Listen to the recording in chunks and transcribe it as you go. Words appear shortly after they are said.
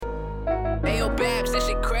Ayo, Babs, this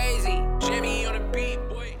shit crazy. Jimmy on the beat,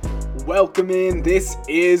 boy. Welcome in. This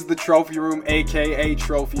is the Trophy Room, aka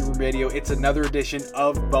Trophy Room Radio. It's another edition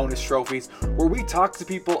of Bonus Trophies, where we talk to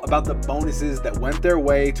people about the bonuses that went their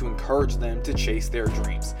way to encourage them to chase their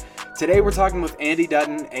dreams. Today we're talking with Andy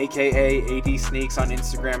Dutton, aka AD Sneaks on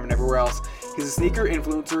Instagram and everywhere else. He's a sneaker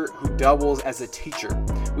influencer who doubles as a teacher.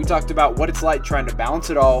 We talked about what it's like trying to balance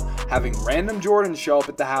it all, having random Jordans show up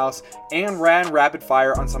at the house, and ran rapid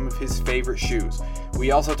fire on some of his favorite shoes.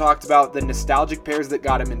 We also talked about the nostalgic pairs that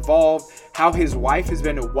got him involved, how his wife has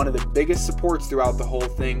been one of the biggest supports throughout the whole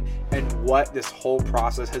thing, and what this whole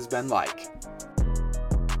process has been like.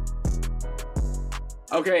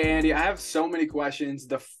 Okay, Andy, I have so many questions.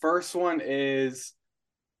 The first one is,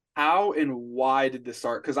 how and why did this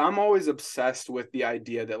start? Because I'm always obsessed with the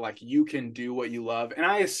idea that like you can do what you love. And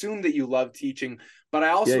I assume that you love teaching, but I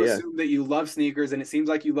also assume that you love sneakers, and it seems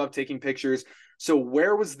like you love taking pictures. So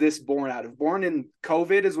where was this born out of? Born in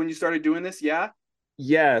COVID is when you started doing this? Yeah.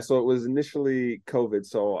 Yeah, so it was initially COVID.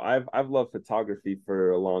 So I've loved photography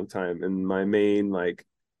for a long time, and my main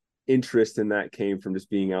interest in that came from just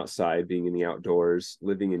being outside, being in the outdoors,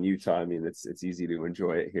 living in Utah. I mean, it's easy to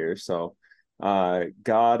enjoy it here. So got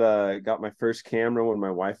my first camera when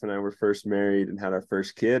my wife and I were first married and had our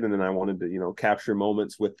first kid, and then I wanted to capture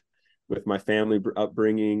moments with my family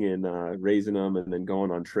upbringing and raising them, and then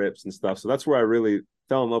going on trips and stuff. So that's where I really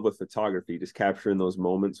fell in love with photography. Just capturing those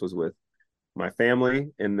moments was with my family,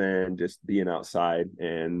 and then just being outside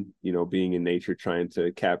and being in nature, trying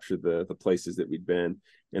to capture the places that we'd been.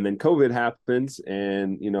 And then COVID happens,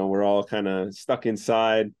 and we're all kind of stuck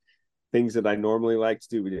inside. Things that I normally like to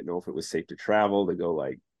do, we didn't know if it was safe to travel, to go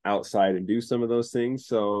outside and do some of those things.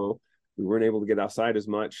 So we weren't able to get outside as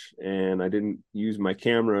much, and I didn't use my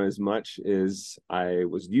camera as much as I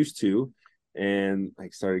was used to. And I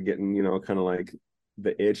started getting, kind of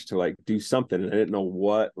the itch to do something, and I didn't know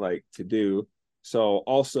what to do. So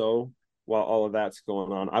also, while all of that's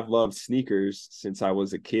going on, I've loved sneakers since I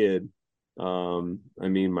was a kid. I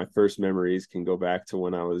mean, my first memories can go back to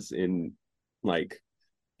when I was in I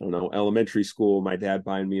don't know, elementary school. My dad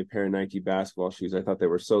buying me a pair of Nike basketball shoes. I thought they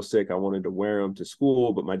were so sick. I wanted to wear them to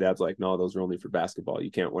school, but my dad's like, no, those are only for basketball. You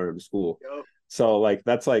can't wear them to school. Yep. So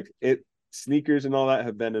that's it. Sneakers and all that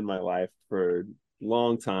have been in my life for a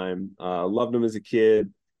long time. Loved them as a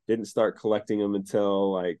kid. Didn't start collecting them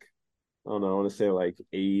until I don't know, I want to say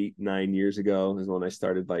 8-9 years ago is when I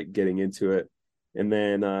started getting into it. And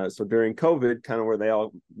then so during COVID, kind of where they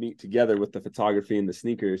all meet together with the photography and the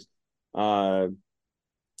sneakers,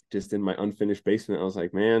 just in my unfinished basement, I was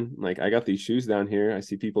like, man, I got these shoes down here. I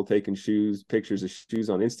see people taking pictures of shoes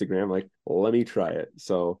on Instagram. Well, let me try it.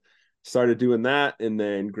 So started doing that. And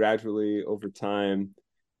then gradually over time,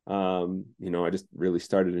 I just really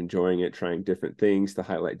started enjoying it, trying different things to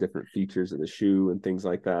highlight different features of the shoe and things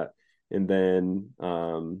like that. And then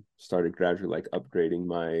started gradually upgrading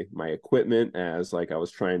my equipment as I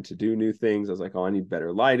was trying to do new things. I was like, oh, I need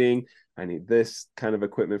better lighting. I need this kind of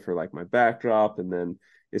equipment for my backdrop. And then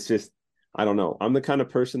it's just, I don't know. I'm the kind of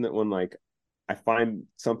person that when I find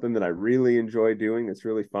something that I really enjoy doing that's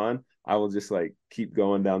really fun, I will just keep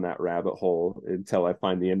going down that rabbit hole until I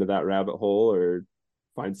find the end of that rabbit hole or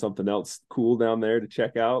find something else cool down there to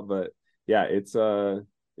check out. But yeah, it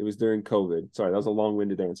was during COVID. Sorry, that was a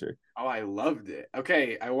long-winded answer. Oh, I loved it.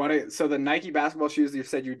 Okay, so the Nike basketball shoes you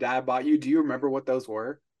said your dad bought you, do you remember what those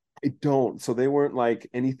were? I don't. So they weren't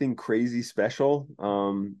anything crazy special.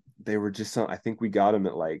 They were just I think we got them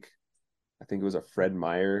at I think it was a Fred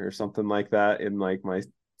Meyer or something like that in my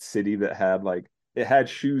city that had it had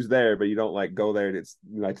shoes there, but you don't go there. It's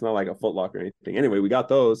not like a Foot Locker or anything. Anyway, we got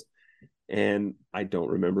those, and I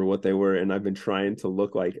don't remember what they were. And I've been trying to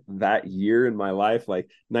look that year in my life,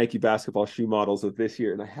 Nike basketball shoe models of this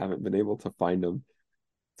year, and I haven't been able to find them.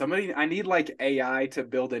 I need AI to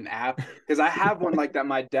build an app, because I have one like that.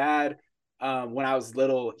 My dad, when I was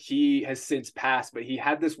little, he has since passed, but he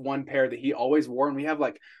had this one pair that he always wore, and we have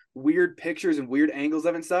weird pictures and weird angles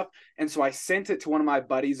of it and stuff. And so I sent it to one of my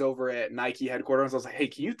buddies over at Nike headquarters. I was like, hey,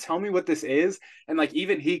 can you tell me what this is? And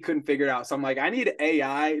even he couldn't figure it out. So I'm like, I need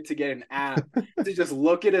AI to get an app to just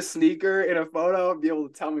look at a sneaker in a photo and be able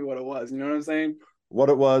to tell me what it was. You know what I'm saying? What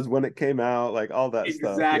it was, when it came out, all that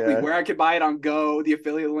stuff. Exactly. Where I could buy it on Go, the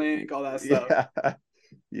affiliate link, all that stuff.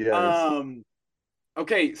 Yeah.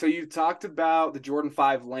 Okay, so you talked about the Jordan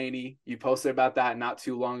 5 Laney. You posted about that not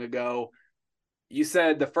too long ago. You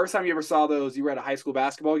said the first time you ever saw those, you were at a high school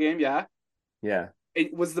basketball game, yeah? Yeah.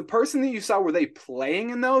 It was the person that you saw, were they playing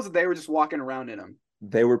in those, or they were just walking around in them?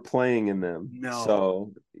 They were playing in them. No.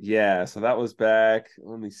 So, yeah. So that was back,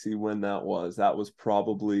 let me see when that was. That was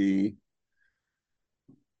probably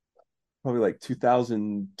probably like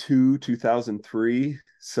 2002, 2003.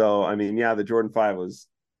 So, I mean, yeah, the Jordan 5 was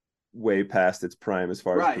way past its prime as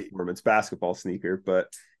far as Right. performance basketball sneaker, but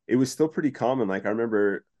it was still pretty common. Like I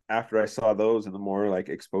remember after I saw those and the more like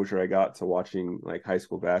exposure I got to watching like high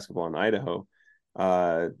school basketball in Idaho,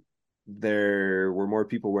 uh, there were more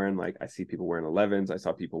people wearing like I see people wearing 11s. I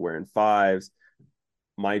saw people wearing fives.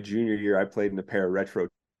 My junior year, I played in a pair of retro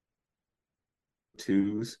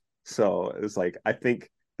twos. So it was like I think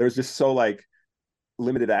there was just so like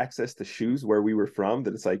limited access to shoes where we were from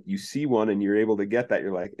that it's like you see one and you're able to get that.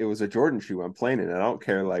 You're like, it was a Jordan shoe. I'm playing it. I don't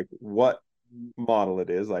care like what model it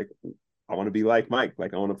is. Like I want to be like Mike.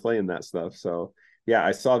 Like I want to play in that stuff. So yeah,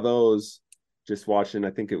 I saw those just watching.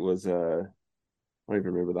 I think it was I don't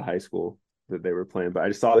even remember the high school that they were playing, but I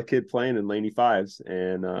just saw the kid playing in Laney fives,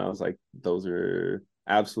 and I was like, those are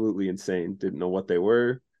absolutely insane. Didn't know what they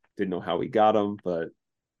were, didn't know how we got them, but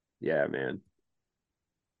yeah, man.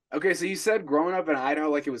 Okay, so you said growing up in Idaho,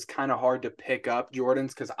 like it was kind of hard to pick up Jordans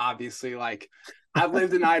because obviously, like I've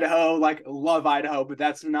lived in Idaho, like love Idaho, but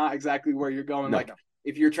that's not exactly where you're going. No, Like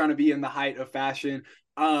if you're trying to be in the height of fashion,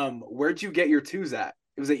 where'd you get your twos at?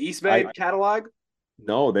 It was an East Bay I catalog.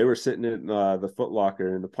 no, they were sitting in the Foot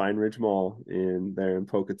Locker in the Pine Ridge Mall in there in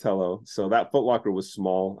Pocatello. So that Foot Locker was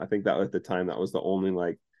small. I think that at the time that was the only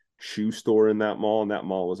like shoe store in that mall, and that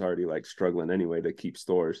mall was already like struggling anyway to keep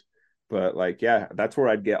stores. But like, yeah, that's where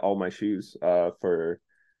I'd get all my shoes for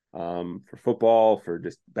football, for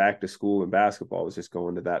just back to school and basketball. Was just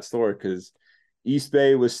going to that store because East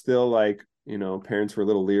Bay was still like, parents were a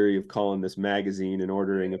little leery of calling this magazine and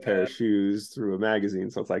ordering a pair Yeah. of shoes through a magazine.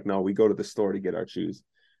 So it's like, no, we go to the store to get our shoes.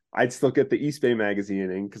 I'd still get the East Bay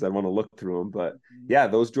magazine in because I want to look through them. But yeah,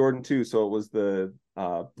 those Jordan too. So it was the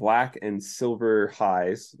black and silver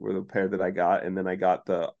highs were the pair that I got. And then I got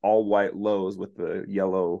the all white lows with the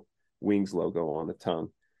yellow wings logo on the tongue.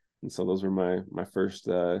 And so those were my first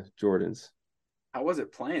Jordans. How was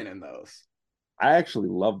it playing in those? I actually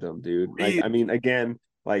loved them, dude. Like, Really? I mean, again,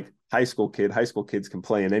 like high school kids can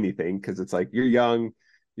play in anything because it's like you're young,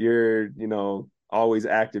 you're, always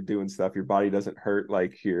active doing stuff. Your body doesn't hurt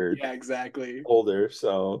like you're Yeah, exactly. older.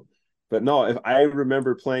 So, but no, if I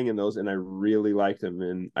remember playing in those and I really liked them.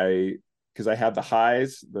 And because I had the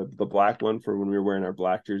highs, the black one for when we were wearing our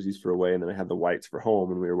black jerseys for away, and then I had the whites for home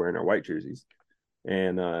when we were wearing our white jerseys.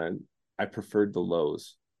 And I preferred the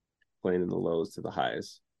lows, playing in the lows to the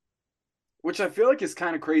highs. Which I feel like is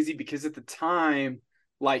kind of crazy because at the time,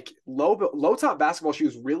 like low top basketball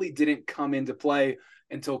shoes really didn't come into play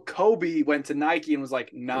until Kobe went to Nike and was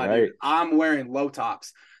like, "Nah, dude, Right. I'm wearing low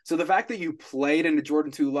tops." So the fact that you played in the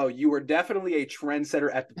Jordan 2 low, you were definitely a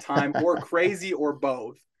trendsetter at the time, or crazy, or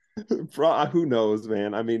both. Bro, who knows,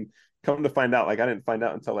 man? I mean, come to find out, like I didn't find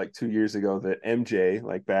out until like 2 years ago that MJ,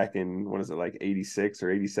 like back in what is it, like 86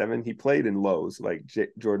 or 87, he played in lows, like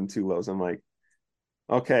Jordan 2 lows. I'm like,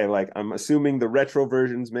 okay, like I'm assuming the retro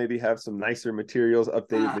versions maybe have some nicer materials,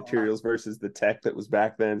 updated Wow. materials versus the tech that was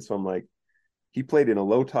back then. So I'm like, he played in a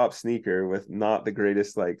low top sneaker with not the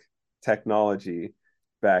greatest like technology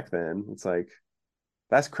back then. It's like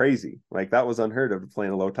that's crazy. Like that was unheard of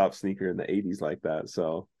playing a low top sneaker in the 80s like that.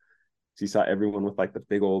 So you saw everyone with like the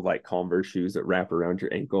big old like Converse shoes that wrap around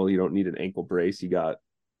your ankle. You don't need an ankle brace. You got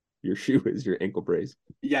your shoe is your ankle brace.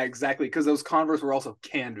 Yeah, exactly. Because those Converse were also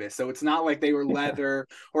canvas. So it's not like they were leather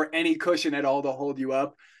or any cushion at all to hold you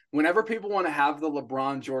up. Whenever people want to have the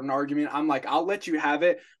LeBron Jordan argument, I'm like, I'll let you have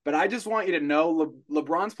it. But I just want you to know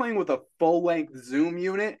LeBron's playing with a full length Zoom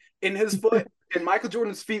unit in his foot, and Michael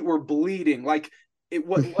Jordan's feet were bleeding. Like,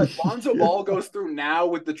 what Lonzo Ball goes through now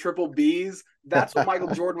with the triple Bs, that's what Michael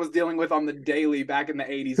Jordan was dealing with on the daily back in the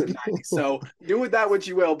 80s and 90s. So do with that what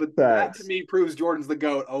you will. But that to Facts. me proves Jordan's the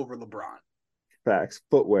GOAT over LeBron. Facts.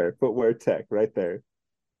 Footwear tech right there.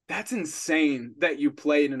 That's insane that you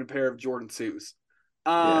played in a pair of Jordan 2s.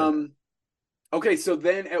 Yeah. Um, okay, so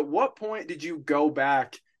then at what point did you go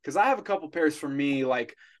back? Because I have a couple pairs for me.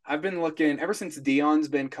 Like I've been looking ever since Dion's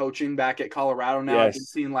been coaching back at Colorado now. I've been Yes.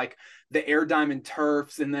 seeing like the Air Diamond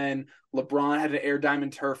Turfs, and then LeBron had an Air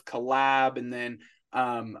Diamond Turf collab, and then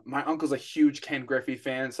my uncle's a huge Ken Griffey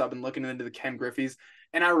fan, so I've been looking into the Ken Griffeys.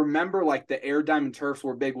 And I remember like the Air Diamond Turfs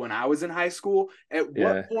were big when I was in high school. At what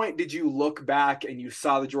Yeah. point did you look back and you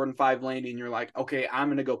saw the Jordan 5 lane and you're like, okay, I'm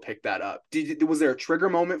gonna go pick that up? Was there a trigger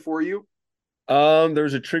moment for you? There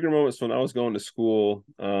was a trigger moment when I was going to school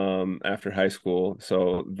after high school.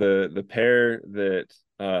 So the pair that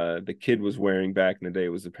the kid was wearing back in the day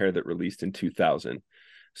was the pair that released in 2000.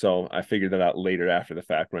 So I figured that out later after the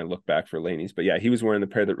fact when I look back for Laney's. But yeah, he was wearing the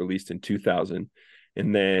pair that released in 2000.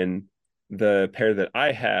 And then the pair that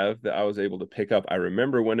I have that I was able to pick up, I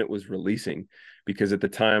remember when it was releasing, because at the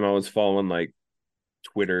time I was following like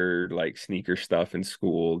Twitter, like sneaker stuff in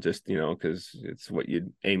school, just, because it's what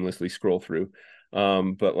you'd aimlessly scroll through.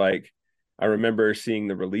 But like, I remember seeing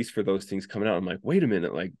the release for those things coming out. I'm like, wait a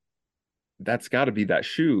minute, like, that's got to be that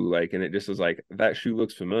shoe. Like, and it just was like, that shoe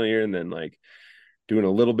looks familiar. And then like doing a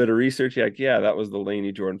little bit of research, like, yeah, that was the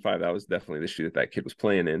Laney Jordan 5. That was definitely the shoe that that kid was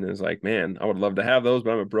playing in. And it's like, man, I would love to have those, but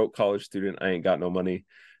I'm a broke college student. I ain't got no money.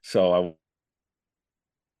 So I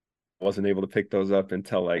wasn't able to pick those up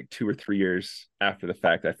until like 2 or 3 years after the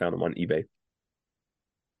fact. I found them on eBay.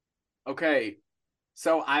 Okay,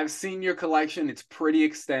 so I've seen your collection. It's pretty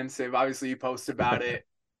extensive. Obviously, you post about it.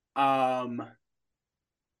 Um,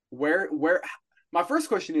 where my first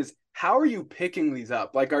question is, how are you picking these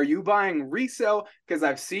up? Like, are you buying resale? Because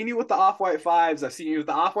I've seen you with the off-white fives, I've seen you with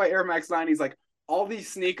the off-white Air Max 90s, like all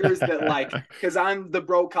these sneakers that like, because I'm the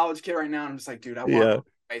broke college kid right now, and I'm just like, dude, Yeah.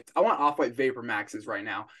 I want off-white Vapor Maxes right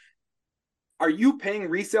now. Are you paying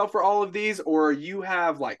resale for all of these, or you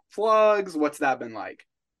have like plugs? What's that been like?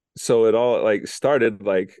 So it all like started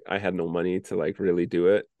like I had no money to like really do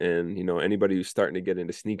it. And anybody who's starting to get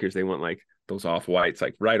into sneakers, they want like those off whites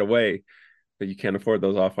like right away. But you can't afford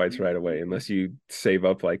those off whites right away unless you save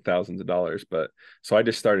up like thousands of dollars. But so I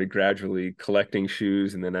just started gradually collecting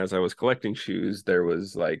shoes. And then as I was collecting shoes, there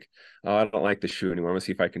was like, oh, I don't like the shoe anymore. I'm gonna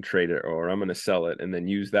see if I can trade it, or I'm gonna sell it and then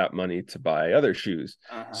use that money to buy other shoes.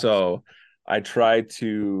 Uh-huh. So I tried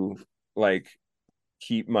to like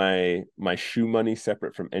keep my shoe money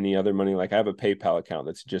separate from any other money. Like I have a PayPal account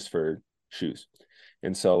that's just for shoes.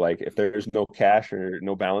 And so like if there's no cash or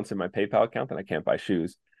no balance in my PayPal account, then I can't buy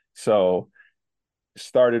shoes. So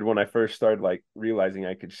started when I first started like realizing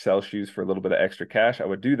I could sell shoes for a little bit of extra cash, I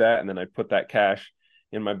would do that, and then I'd put that cash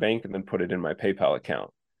in my bank and then put it in my PayPal account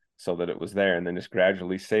so that it was there, and then just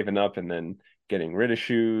gradually saving up and then getting rid of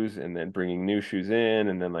shoes and then bringing new shoes in,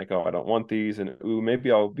 and then like, oh, I don't want these, and ooh, maybe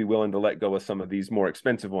I'll be willing to let go of some of these more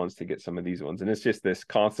expensive ones to get some of these ones. And it's just this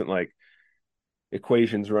constant like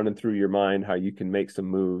equations running through your mind how you can make some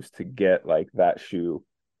moves to get like that shoe.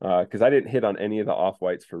 Because I didn't hit on any of the off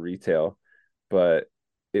whites for retail, but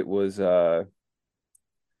it was I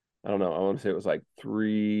don't know, I want to say it was like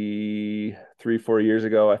 4 years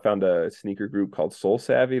ago. I found a sneaker group called Soul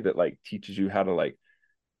Savvy that like teaches you how to like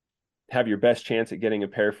have your best chance at getting a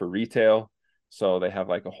pair for retail. So they have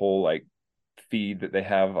like a whole like feed that they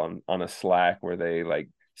have on a Slack where they like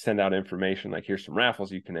send out information like, here's some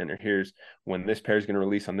raffles you can enter, here's when this pair is going to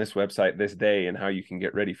release on this website this day and how you can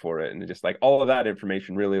get ready for it. And just like all of that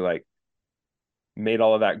information really like made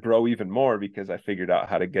all of that grow even more, because I figured out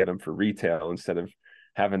how to get them for retail instead of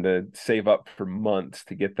having to save up for months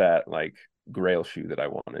to get that like grail shoe that I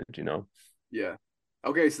wanted. Yeah.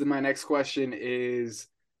 Okay, so my next question is,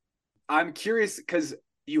 I'm curious because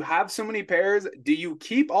you have so many pairs. Do you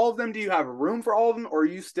keep all of them? Do you have room for all of them, or are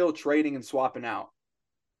you still trading and swapping out?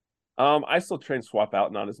 I still trade and swap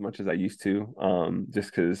out, not as much as I used to, just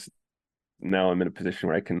because now I'm in a position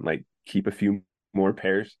where I can like keep a few more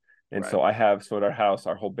pairs. And Right. so so at our house,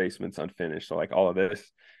 our whole basement's unfinished. So like all of this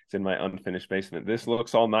is in my unfinished basement. This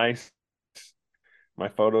looks all nice. My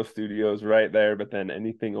photo studio's right there, but then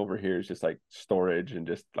anything over here is just like storage and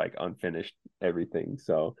just like unfinished everything.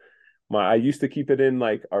 So I used to keep it in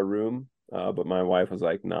like our room, but my wife was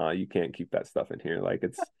like, nah, you can't keep that stuff in here. Like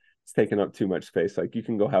it's taking up too much space. Like you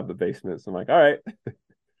can go have the basement. So I'm like, all right.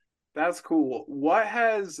 That's cool. What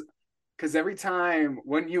has, because every time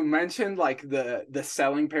when you mentioned like the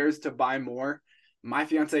selling pairs to buy more, my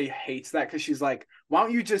fiance hates that because she's like, why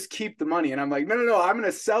don't you just keep the money? And I'm like, no, no, no, I'm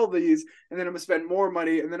gonna sell these and then I'm gonna spend more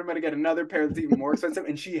money and then I'm gonna get another pair that's even more expensive.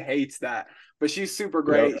 And she hates that. But she's super Yep.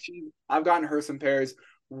 great. I've gotten her some pairs.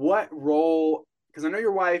 What role, because I know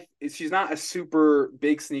your wife is, she's not a super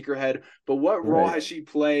big sneakerhead, but what role Right. has she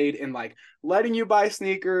played in like letting you buy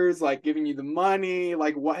sneakers, like giving you the money?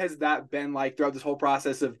 Like what has that been like throughout this whole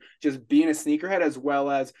process of just being a sneakerhead as well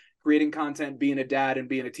as creating content, being a dad and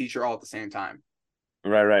being a teacher all at the same time?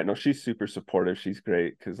 Right, right. No, she's super supportive. She's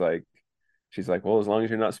great because like she's like, well, as long as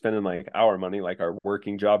you're not spending like our money, like our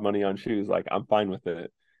working job money on shoes, like I'm fine with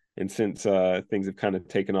it. And since things have kind of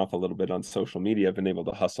taken off a little bit on social media, I've been able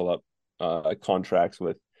to hustle up contracts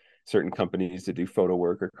with certain companies to do photo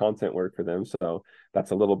work or content work for them. So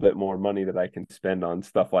that's a little bit more money that I can spend on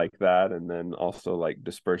stuff like that, and then also like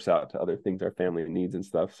disperse out to other things our family needs and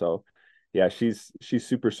stuff. So yeah, she's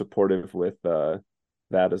super supportive with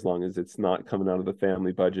that, as long as it's not coming out of the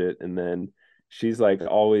family budget. And then she's like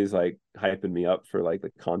always like hyping me up for like the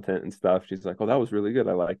content and stuff. She's like, oh, that was really good.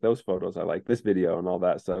 I like those photos. I like this video and all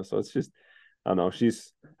that stuff. So it's just I don't know.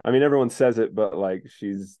 I mean, everyone says it, but like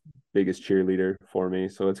she's biggest cheerleader for me.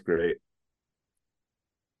 So it's great.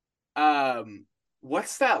 Um,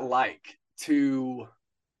 what's that like to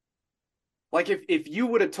like if you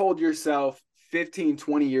would have told yourself 15,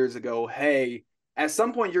 20 years ago, hey, at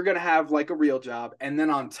some point you're going to have like a real job, and then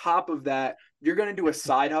on top of that you're going to do a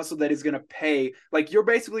side hustle that is going to pay, like you're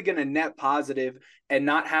basically going to net positive and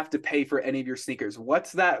not have to pay for any of your sneakers.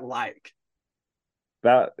 What's that like?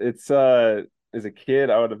 That it's as a kid,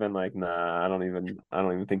 I would have been like, nah, I don't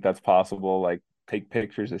even think that's possible. Like take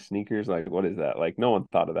pictures of sneakers, like what is that? Like no one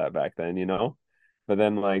thought of that back then, you know? But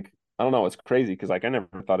then like I don't know, it's crazy because like I never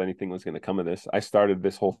thought anything was gonna come of this. I started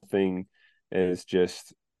this whole thing as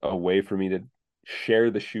just a way for me to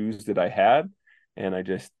share the shoes that I had. And I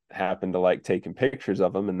just happened to like taking pictures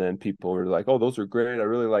of them. And then people were like, oh, those are great. I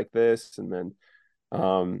really like this. And then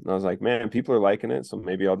I was like, man, people are liking it, so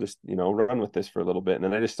maybe I'll just, run with this for a little bit. And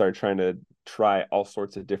then I just started trying to try all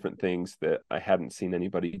sorts of different things that I hadn't seen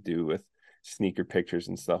anybody do with sneaker pictures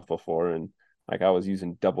and stuff before. And like I was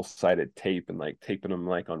using double-sided tape and like taping them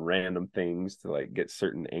like on random things to like get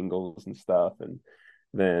certain angles and stuff. And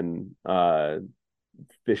then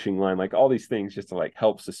fishing line, like all these things just to like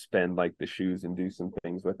help suspend like the shoes and do some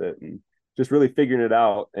things with it. And just really figuring it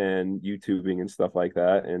out and YouTubing and stuff like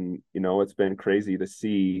that. And, it's been crazy to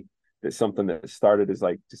see that something that started as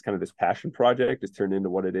like just kind of this passion project has turned into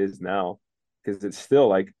what it is now. Cause it's still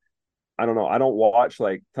like, I don't know. I don't watch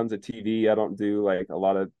like tons of TV. I don't do like a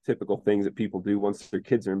lot of typical things that people do once their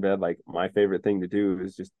kids are in bed. Like my favorite thing to do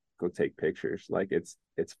is just go take pictures. Like it's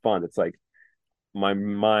fun. It's like my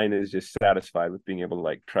mind is just satisfied with being able to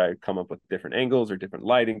like try to come up with different angles or different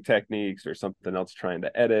lighting techniques or something else trying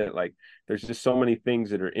to edit. Like there's just so many things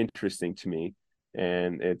that are interesting to me,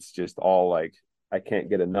 and it's just all like I can't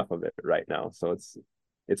get enough of it right now. So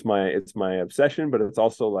it's my obsession, but it's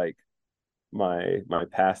also like my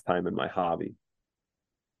pastime and my hobby.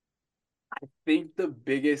 Think the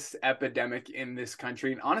biggest epidemic in this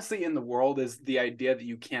country and honestly in the world is the idea that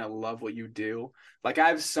you can't love what you do. Like I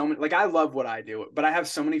have so many, like I love what I do, but I have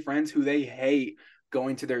so many friends who they hate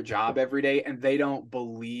going to their job every day and they don't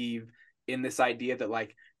believe in this idea that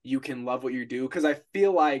like you can love what you do. Cause I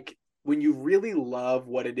feel like when you really love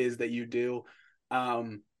what it is that you do,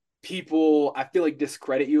 um, people I feel like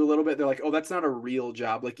discredit you a little bit. They're like, oh, that's not a real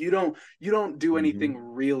job. Like you don't do Mm-hmm. anything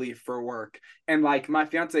really for work. And like my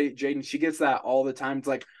fiance Jaden, she gets that all the time. It's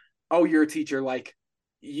like, oh, you're a teacher, like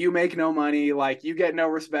you make no money, like you get no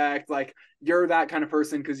respect, like you're that kind of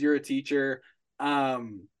person because you're a teacher.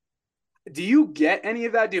 Um, do you get any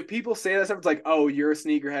of that? Do people say that stuff? It's like, oh, you're a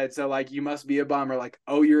sneakerhead, so like you must be a bum, or like,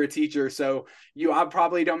 oh, you're a teacher, so you I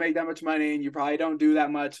probably don't make that much money and you probably don't do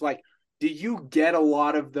that much. Like, do you get a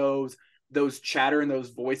lot of those chatter and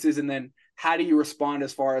those voices? And then how do you respond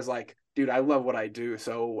as far as like, dude, I love what I do,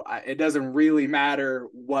 so it doesn't really matter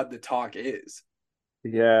what the talk is.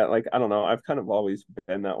 Yeah, like I don't know. I've kind of always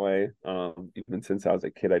been that way. Even since I was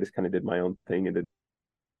a kid, I just kind of did my own thing and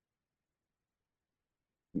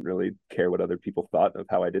really care what other people thought of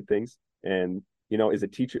how I did things. And, as a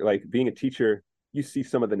teacher, like being a teacher, you see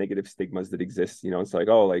some of the negative stigmas that exist. It's like,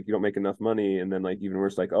 oh, like you don't make enough money. And then like even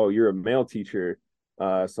worse, like, oh, you're a male teacher.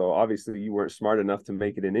 So obviously you weren't smart enough to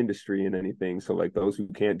make it in industry and anything. So like those who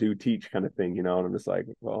can't do teach kind of thing. And I'm just like,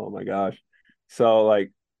 oh my gosh. So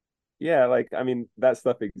like, yeah, like I mean that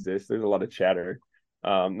stuff exists. There's a lot of chatter.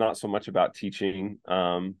 Not so much about teaching.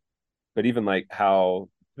 But even like how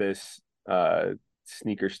this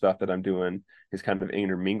sneaker stuff that I'm doing is kind of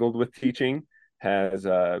intermingled with teaching has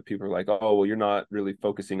people are like, oh, well, you're not really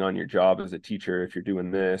focusing on your job as a teacher if you're doing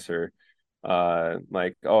this, or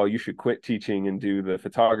like, oh, you should quit teaching and do the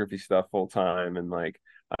photography stuff full time. And like,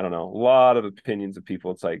 I don't know, a lot of opinions of people.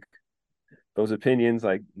 It's like those opinions,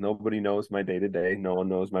 like nobody knows my day to day, no one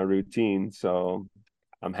knows my routine. So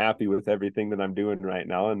I'm happy with everything that I'm doing right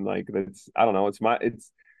now. And like that's I don't know,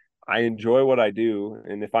 it's I enjoy what I do,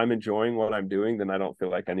 and if I'm enjoying what I'm doing, then I don't feel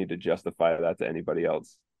like I need to justify that to anybody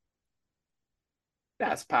else.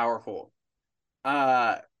 That's powerful.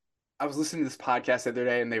 Uh, I was listening to this podcast the other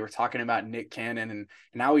day and they were talking about Nick Cannon and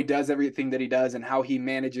how he does everything that he does and how he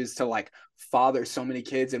manages to like father so many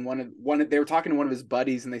kids. And they were talking to one of his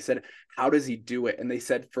buddies and they said, how does he do it? And they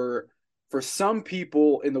said for some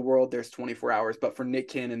people in the world, there's 24 hours, but for Nick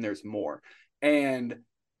Cannon, there's more. And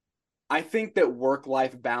I think that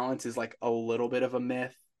work-life balance is like a little bit of a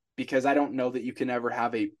myth because I don't know that you can ever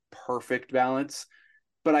have a perfect balance,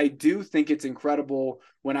 but I do think it's incredible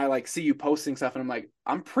when I like see you posting stuff and I'm like,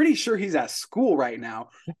 I'm pretty sure he's at school right now.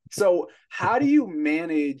 So, how do you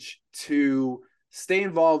manage to stay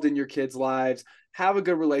involved in your kids' lives, have a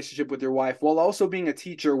good relationship with your wife while also being a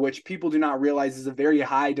teacher, which people do not realize is a very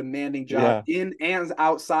high demanding job Yeah. in and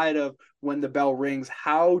outside of when the bell rings.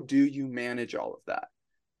 How do you manage all of that?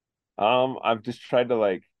 I've just tried to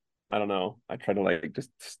like, I don't know, I try to like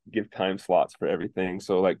just give time slots for everything.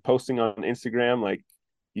 So like posting on Instagram, like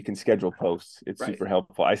you can schedule posts. It's Right. super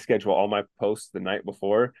helpful. I schedule all my posts the night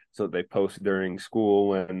before so that they post during school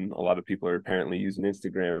when a lot of people are apparently using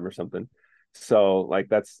Instagram or something. So like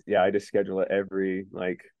that's yeah, I just schedule it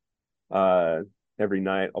uh every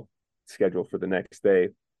night. I'll schedule for the next day.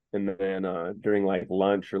 And then during like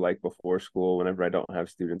lunch or like before school, whenever I don't have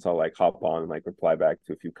students, I'll like hop on and like reply back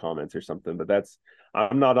to a few comments or something. But that's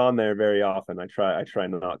I'm not on there very often. I try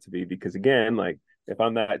not to be, because again, like if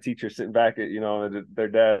I'm that teacher sitting back at, their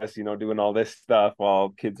desk, doing all this stuff while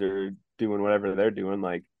kids are doing whatever they're doing,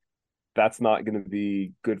 like that's not going to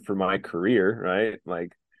be good for my career, right?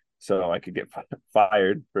 Like, so I could get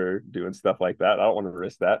fired for doing stuff like that. I don't want to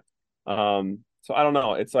risk that. So I don't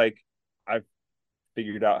know. It's like I've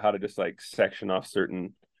figured out how to just like section off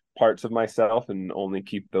certain parts of myself and only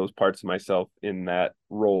keep those parts of myself in that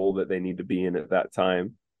role that they need to be in at that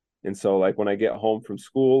time. And so like when I get home from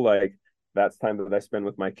school, like that's time that I spend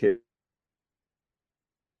with my kids.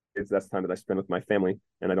 That's time that I spend with my family,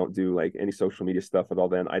 and I don't do like any social media stuff at all.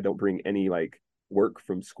 Then I don't bring any like work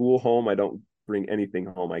from school home. I don't bring anything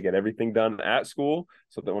home. I get everything done at school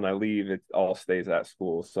so that when I leave, it all stays at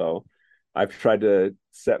school. So I've tried to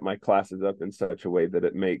set my classes up in such a way that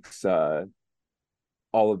it makes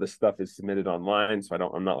all of the stuff is submitted online. So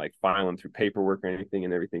I'm not like filing through paperwork or anything,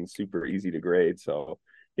 and everything's super easy to grade. So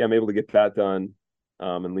yeah, I'm able to get that done,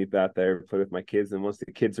 and leave that there, play with my kids. And once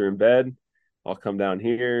the kids are in bed, I'll come down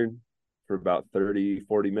here for about 30,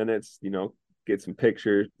 40 minutes, get some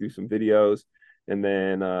pictures, do some videos. And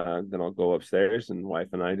then I'll go upstairs, and wife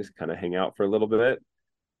and I just kind of hang out for a little bit.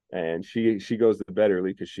 And she goes to bed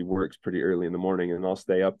early because she works pretty early in the morning, and I'll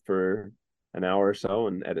stay up for an hour or so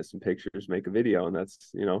and edit some pictures, make a video. And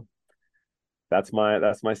that's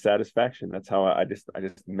my satisfaction. That's how I just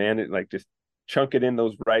manage, like just chunk it in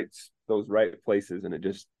those right places, and it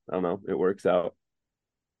just, I don't know, it works out.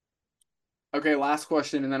 Okay, last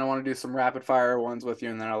question, and then I want to do some rapid fire ones with you,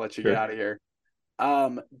 and then I'll let you get Sure. out of here.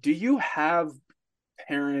 Do you have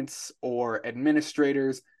parents or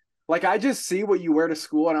administrators? Like, I just see what you wear to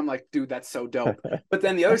school, and I'm like, dude, that's so dope. But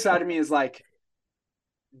then the other side of me is like,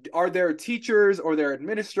 are there teachers or there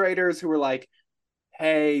administrators who are like,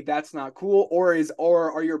 hey, that's not cool? Or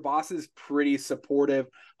are your bosses pretty supportive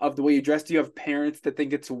of the way you dress? Do you have parents that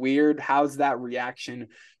think it's weird? How's that reaction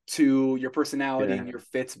to your personality and Yeah. your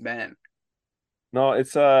fits been? No,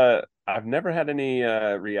 it's I've never had any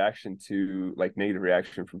reaction to like negative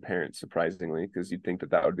reaction from parents, surprisingly, because you'd think that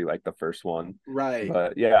that would be like the first one. Right.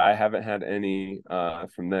 But yeah, I haven't had any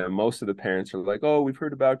from them. Most of the parents are like, "Oh, we've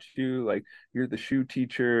heard about you, like you're the shoe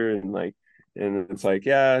teacher," and it's like,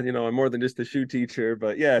 yeah, I'm more than just a shoe teacher,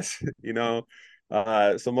 but yes,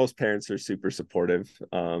 so most parents are super supportive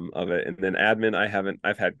of it. And then admin,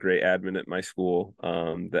 I've had great admin at my school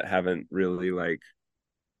that haven't really like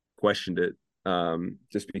questioned it,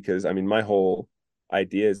 just because I mean my whole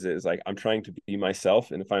idea is like I'm trying to be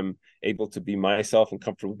myself, and if I'm able to be myself and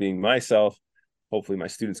comfortable being myself, hopefully my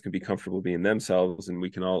students can be comfortable being themselves, and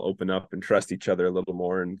we can all open up and trust each other a little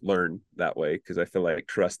more and learn that way, because I feel like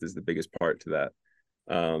trust is the biggest part to that.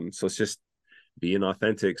 So it's just being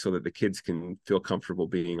authentic so that the kids can feel comfortable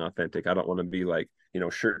being authentic. I don't want to be like,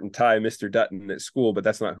 shirt and tie Mr. Dutton at school, but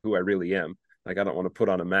that's not who I really am. Like I don't want to put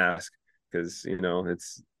on a mask, because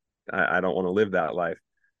it's I don't want to live that life.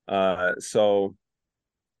 So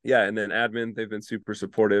yeah, and then admin, they've been super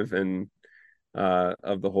supportive and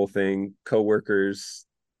of the whole thing. Coworkers,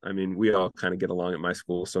 I mean, we all kind of get along at my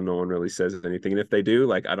school, so no one really says anything. And if they do,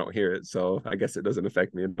 like I don't hear it. So I guess it doesn't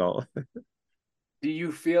affect me at all. Do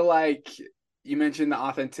you feel like you mentioned the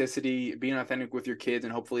authenticity, being authentic with your kids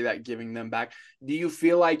and hopefully that giving them back? Do you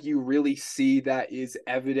feel like you really see that is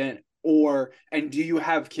evident? And do you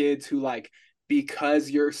have kids who like, because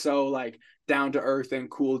you're so like down to earth and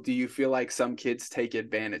cool, do you feel like some kids take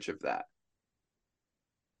advantage of that?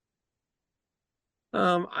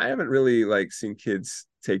 I haven't really like seen kids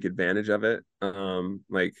take advantage of it.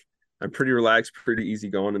 Like I'm pretty relaxed, pretty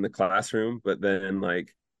easygoing in the classroom, but then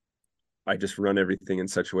like I just run everything in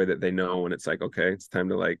such a way that they know when it's like, okay, it's time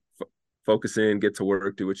to like focus in, get to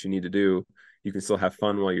work, do what you need to do. You can still have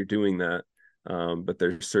fun while you're doing that. But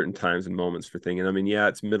there's certain times and moments for things. And I mean, yeah,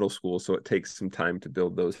 it's middle school, so it takes some time to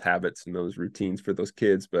build those habits and those routines for those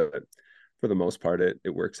kids. But for the most part, it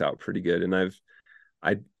works out pretty good. And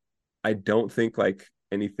I I don't think like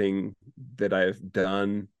anything that I've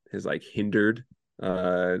done has like hindered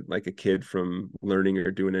like a kid from learning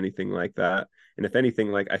or doing anything like that. And if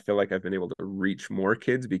anything, like I feel like I've been able to reach more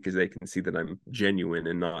kids because they can see that I'm genuine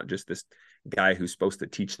and not just this guy who's supposed to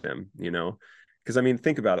teach them, you know? Because I mean,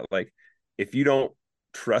 think about it. Like if you don't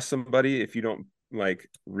trust somebody, if you don't like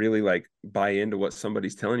really like buy into what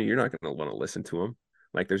somebody's telling you, you're not going to want to listen to them.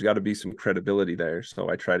 Like there's got to be some credibility there. So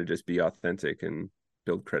I try to just be authentic and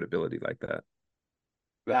build credibility like that.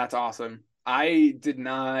 That's awesome. I did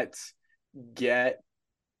not get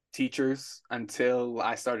teachers until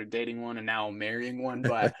I started dating one and now I'm marrying one.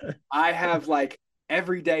 But I have like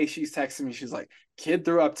every day she's texting me, she's like, kid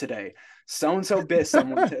threw up today. So and so bit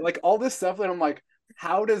someone, like all this stuff that I'm like,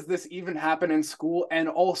 how does this even happen in school? And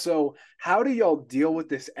also, how do y'all deal with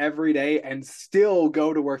this every day and still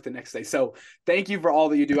go to work the next day? So thank you for all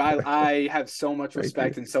that you do. I have so much Thank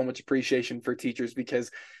respect you. and so much appreciation for teachers because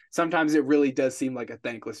sometimes it really does seem like a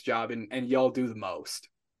thankless job and y'all do the most.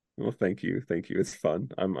 Well, thank you. Thank you. It's fun.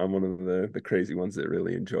 I'm one of the crazy ones that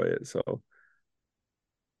really enjoy it. So, All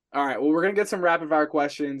right. Well, we're gonna get some rapid fire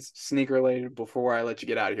questions, sneaker related, before I let you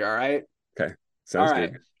get out of here. All right. okay. All Sounds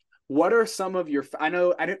right. good. What are some of your? I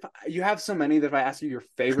know I didn't. You have so many that if I ask you your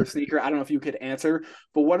favorite sneaker, I don't know if you could answer.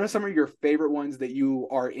 But what are some of your favorite ones that you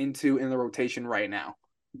are into in the rotation right now?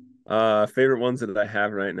 Favorite ones that I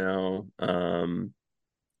have right now,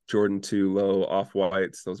 Jordan 2 low off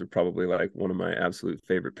whites. Those are probably like one of my absolute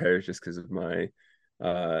favorite pairs just because of my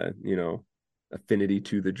you know, affinity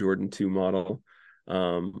to the Jordan 2 model.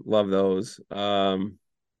 Love those. Man,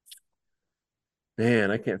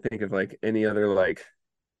 I can't think of like any other like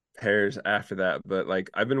pairs after that, but like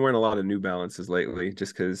I've been wearing a lot of New Balances lately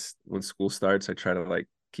just because when school starts, I try to like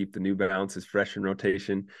keep the New Balances fresh in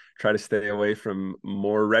rotation, try to stay away from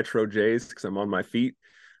more retro J's because I'm on my feet.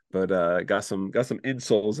 But got some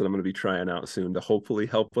insoles that I'm gonna be trying out soon to hopefully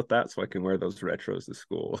help with that so I can wear those retros to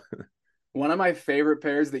school. One of my favorite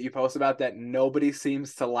pairs that you post about that nobody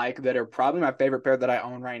seems to like, that are probably my favorite pair that I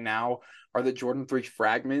own right now, are the Jordan 3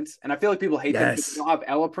 Fragments. And I feel like people hate them because they Yes. don't have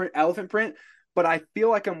elephant print, but I feel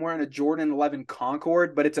like I'm wearing a Jordan 11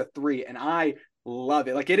 Concord, but it's a 3 and I love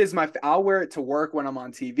it. Like it is I'll wear it to work when I'm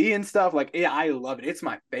on TV and stuff. Like I love it. It's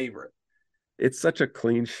my favorite. It's such a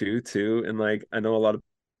clean shoe too. And like I know a lot of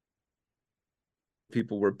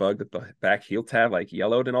people were bugged that the back heel tab like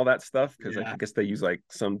yellowed and all that stuff because like I Yeah. guess they use like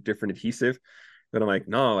some different adhesive. But I'm like,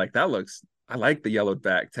 no, like that looks. I like the yellowed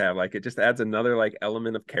back tab. Like it just adds another like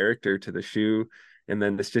element of character to the shoe. And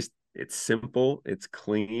then it's simple, it's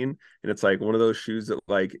clean, and it's like one of those shoes that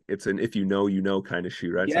like it's an if you know you know kind of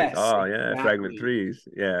shoe, right? It's like, Yes, oh yeah, fragment exactly. threes.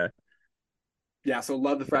 Yeah, Yeah, so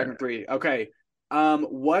love the yeah. Fragment 3. Okay.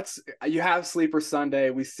 What's you have Sleeper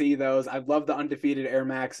Sunday. We see those. I love the undefeated Air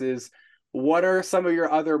Maxes. What are some of your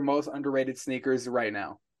other most underrated sneakers right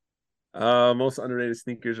now? Most underrated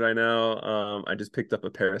sneakers right now. I just picked up a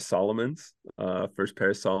pair of Solomons. First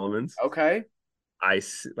pair of Solomons. Okay.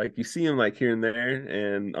 Like you see them like here and there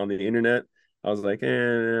and on the internet. I was like, I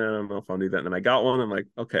don't know if I'll do that. And then I got one. I'm like,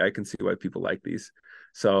 okay, I can see why people like these.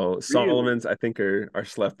 So Really? Solomon's I think are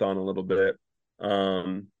slept on a little bit.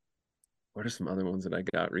 Um, what are some other ones that I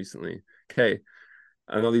got recently? Okay,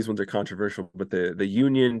 I know these ones are controversial, but the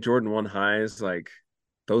Union Jordan 1 highs, like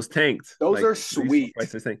those tanked, Those like are resale sweet.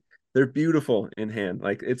 prices tank. They're beautiful in hand.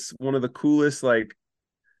 Like it's one of the coolest like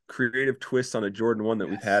creative twists on a Jordan 1 that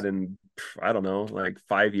we've had Yes. in I don't know, like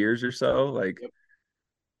 5 years or so. Like Yep.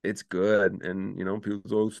 it's good. And people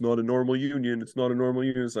say, oh, it's not a normal union. It's not a normal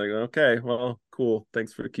union. It's like, okay, well, cool.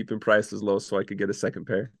 Thanks for keeping prices low so I could get a second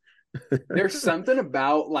pair. There's something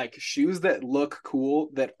about like shoes that look cool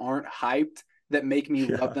that aren't hyped that make me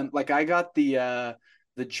love Yeah. them. Like I got the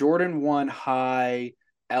Jordan 1 high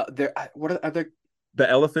there what are they? The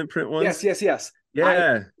elephant print Yes, ones. yes, yes. I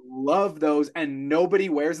Yeah. love those and nobody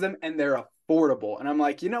wears them and they're affordable. And I'm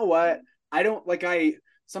like, you know what? I don't like I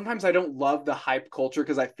sometimes I don't love the hype culture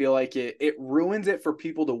because I feel like it ruins it for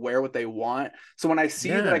people to wear what they want. So when I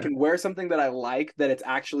see that I Yeah. can wear something that I like that it's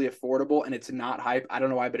actually affordable and it's not hype, I don't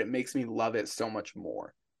know why, but it makes me love it so much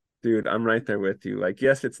more. Dude, I'm right there with you. Like,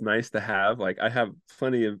 yes, it's nice to have. Like, I have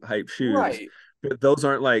plenty of hype shoes, Right. but those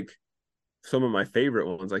aren't like some of my favorite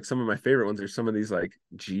ones. Like, some of my favorite ones are some of these like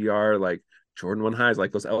GR, like Jordan 1 highs,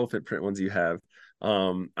 like those elephant print ones you have.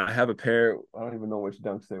 I have a pair, I don't even know which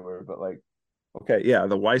dunks they were, but like, okay, yeah,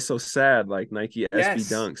 the Why So Sad, like Nike SB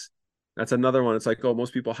Yes. dunks. That's another one. It's like, oh,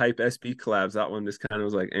 most people hype SB collabs. That one just kind of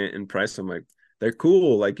was like in price. I'm like, they're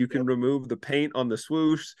cool. Like you can Yep. remove the paint on the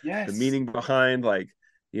swoosh, the Yes. meaning behind like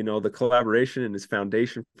the collaboration and his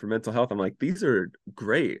foundation for mental health. I'm like, these are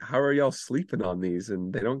great. How are y'all sleeping on these?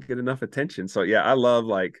 And they don't get enough attention. So yeah, I love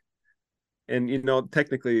like, and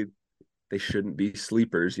technically they shouldn't be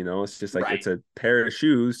sleepers, you know. It's just like Right. it's a pair of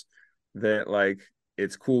shoes that like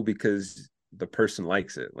it's cool because the person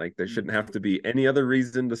likes it. Like there shouldn't have to be any other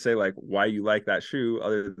reason to say like why you like that shoe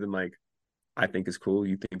other than like I think it's cool,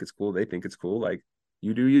 you think it's cool, they think it's cool. Like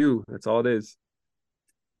you do you. That's all it is.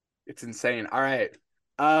 It's insane. All right.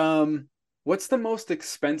 Um, what's the most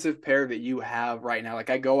expensive pair that you have right now? Like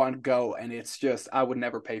I go on Go and it's just I would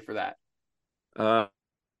never pay for that. Uh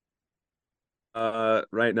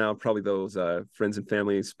right now probably those friends and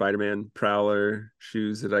family Spider-Man Prowler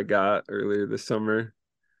shoes that I got earlier this summer.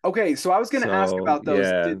 Okay, so I was gonna ask So about those.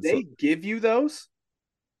 yeah, Did they so give you those?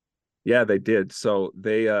 yeah, they did. So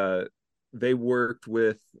they worked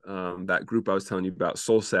with that group I was telling you about,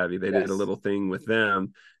 Soul Savvy. They did a Yes. little thing with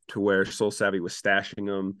them to where Soul Savvy was stashing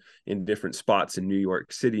them in different spots in New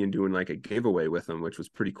York City and doing like a giveaway with them, which was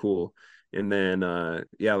pretty cool. And then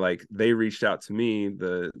yeah, like they reached out to me,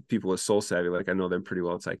 the people at Soul Savvy, like I know them pretty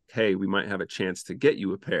well. It's like, hey, we might have a chance to get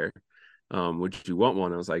you a pair. Would you want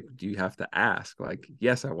one? I was like, do you have to ask? Like,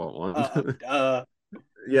 yes, I want one. Duh.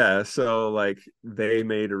 Yeah, so like they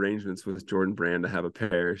made arrangements with Jordan Brand to have a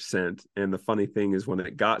pair sent. And the funny thing is when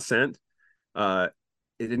it got sent, uh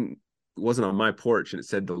it wasn't on my porch and it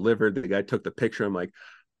said delivered. The guy took the picture. I'm like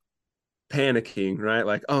panicking, right?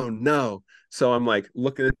 Like, oh no. So I'm like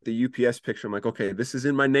looking at the UPS picture. I'm like, okay, this is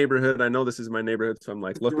in my neighborhood. I know this is my neighborhood. So I'm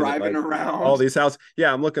like looking at Driving like all around. these houses.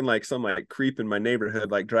 Yeah, I'm looking like some like creep in my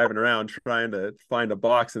neighborhood, like driving around trying to find a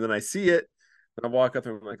box. And then I see it and I walk up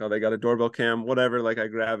and I'm like, oh, they got a doorbell cam, whatever. Like I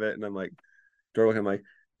grab it and I'm like, doorbell cam, like,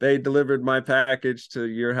 they delivered my package to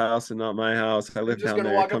your house and not my house. I You're live just down gonna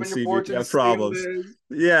there. walk up Come on your see me if porch you and have steal problems. this.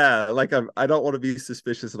 Yeah, like I don't want to be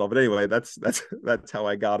suspicious at all. But anyway, that's how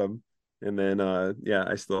I got them. And then yeah,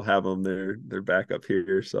 I still have them. They're back up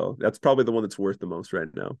here. So that's probably the one that's worth the most right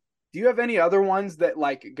now. Do you have any other ones that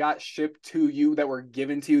like got shipped to you that were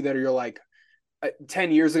given to you that are you're like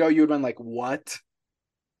 10 years ago you would have been like, what?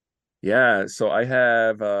 Yeah, so I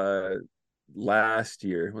have last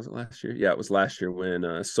year, was it last year? Yeah, it was last year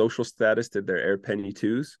when Social Status did their Air Penny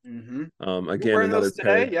 2s. Mm-hmm. You're Again, wearing another those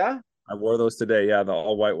today, pair. yeah? I wore those today. Yeah, the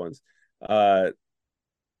all white ones. Uh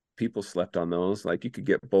People slept on those. Like you could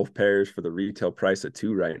get both pairs for the retail price of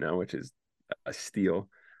two right now, which is a steal.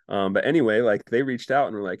 But anyway, like they reached out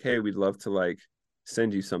and were like, "Hey, we'd love to like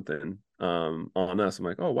send you something on us." I'm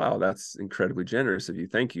like, "Oh wow, that's incredibly generous of you.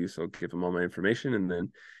 Thank you." So give them all my information, and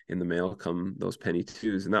then in the mail come those penny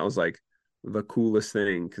twos, and that was like the coolest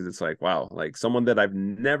thing because it's like, wow, like someone that I've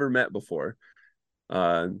never met before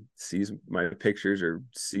sees my pictures or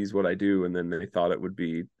sees what I do, and then they thought it would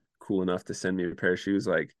be cool enough to send me a pair of shoes.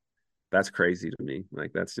 Like that's crazy to me.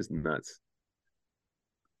 Like that's just nuts.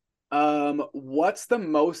 What's the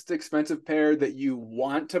most expensive pair that you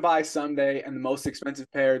want to buy someday and the most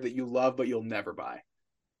expensive pair that you love but you'll never buy?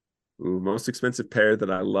 Ooh, most expensive pair that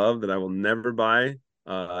I love that I will never buy.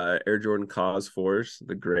 Air Jordan Cause Force,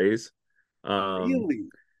 the grays. Um, Really?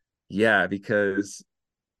 yeah, because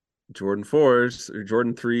Jordan 4s or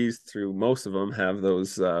Jordan 3s through most of them have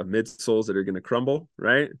those midsoles that are going to crumble,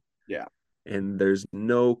 right? Yeah. And there's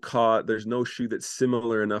no shoe that's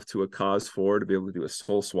similar enough to a Cause 4 to be able to do a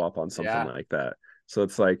sole swap on something Yeah. like that. So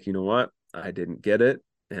it's like, you know what? I didn't get it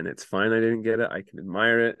and it's fine I didn't get it. I can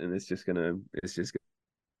admire it and it's just gonna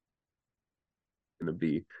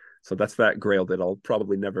be. So that's that grail that I'll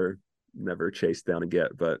probably never chase down and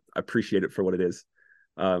get, but I appreciate it for what it is.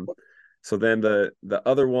 Um so then the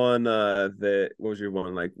other one that what was your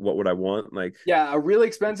one, like what would I want? Like Yeah, a really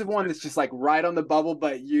expensive one that's just like right on the bubble,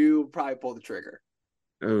 but you probably pull the trigger.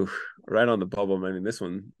 oh, right on the bubble. I mean, this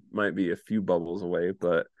one might be a few bubbles away,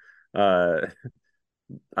 but uh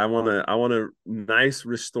I want a nice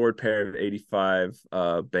restored pair of 85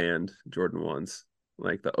 band Jordan ones,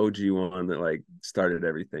 like the OG one that like started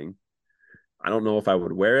everything. I don't know if I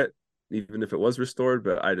would wear it even if it was restored,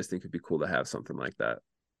 but I just think it'd be cool to have something like that.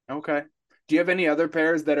 Okay. Do you have any other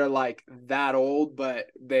pairs that are like that old, but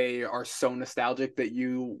they are so nostalgic that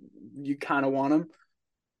you kind of want them?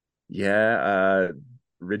 Yeah,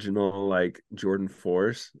 original like Jordan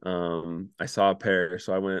Force. I saw a pair,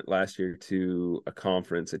 so I went last year to a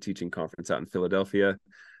conference, a teaching conference out in Philadelphia.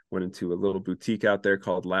 Went into a little boutique out there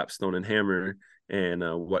called Lapstone and Hammer, and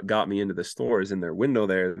what got me into the store is in their window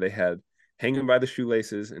there they had hanging by the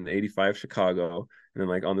shoelaces an 85 Chicago, and then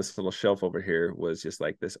like on this little shelf over here was just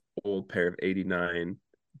like this old pair of 89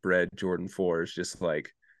 bred Jordan 4s, just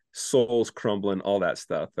like soles crumbling, all that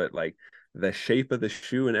stuff. But like the shape of the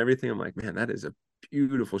shoe and everything, I'm like, man, that is a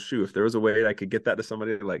beautiful shoe. If there was a way I could get that to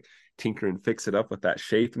somebody to like tinker and fix it up with that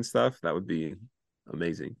shape and stuff, that would be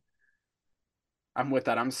amazing. I'm with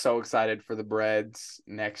that. I'm so excited for the Breads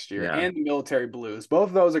next year Yeah. and the Military Blues. Both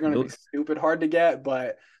of those are going to be stupid hard to get,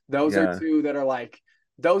 but those are Yeah. two that are like,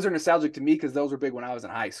 those are nostalgic to me because those were big when I was in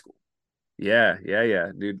high school. Yeah. Yeah.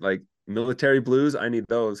 Yeah. Dude, like Military Blues, I need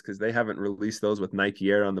those because they haven't released those with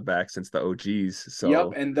Nike Air on the back since the OGs. Yep.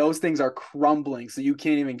 So And those things are crumbling, so you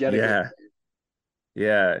can't even get a good. yeah.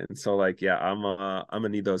 Yeah. And so like, yeah, I'm gonna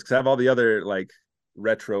need those because I have all the other like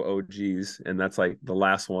retro OGs, and that's like the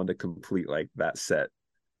last one to complete like that set.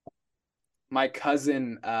 My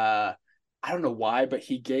cousin, I don't know why, but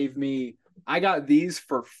he gave me, I got these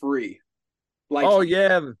for free. Like Oh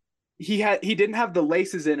yeah. he didn't have the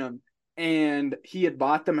laces in them, and he had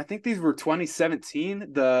bought them. I think these were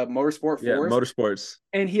 2017, the Motorsport Yeah. 4s. Motorsports.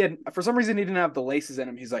 And he had, for some reason, he didn't have the laces in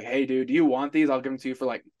him. He's like, "Hey, dude, do you want these? I'll give them to you for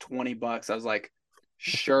like $20." I was like,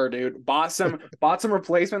 "Sure, dude." Bought some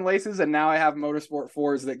replacement laces, and now I have Motorsport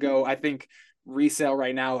 4s that go, I think, resale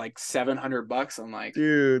right now like $700. I'm like,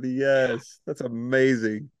 Dude, yes. That's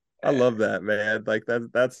amazing. I eh, love that, man. Like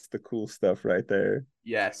that's the cool stuff right there.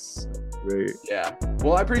 yes, Great. yeah.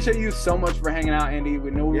 Well, I appreciate you so much for hanging out, Andy.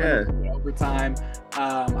 We know we're Yeah. running over time.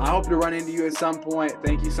 I hope to run into you at some point.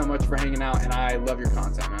 Thank you so much for hanging out, and I love your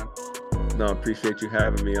content, man. No, appreciate you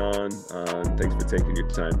having me on. Thanks for taking your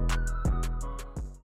time.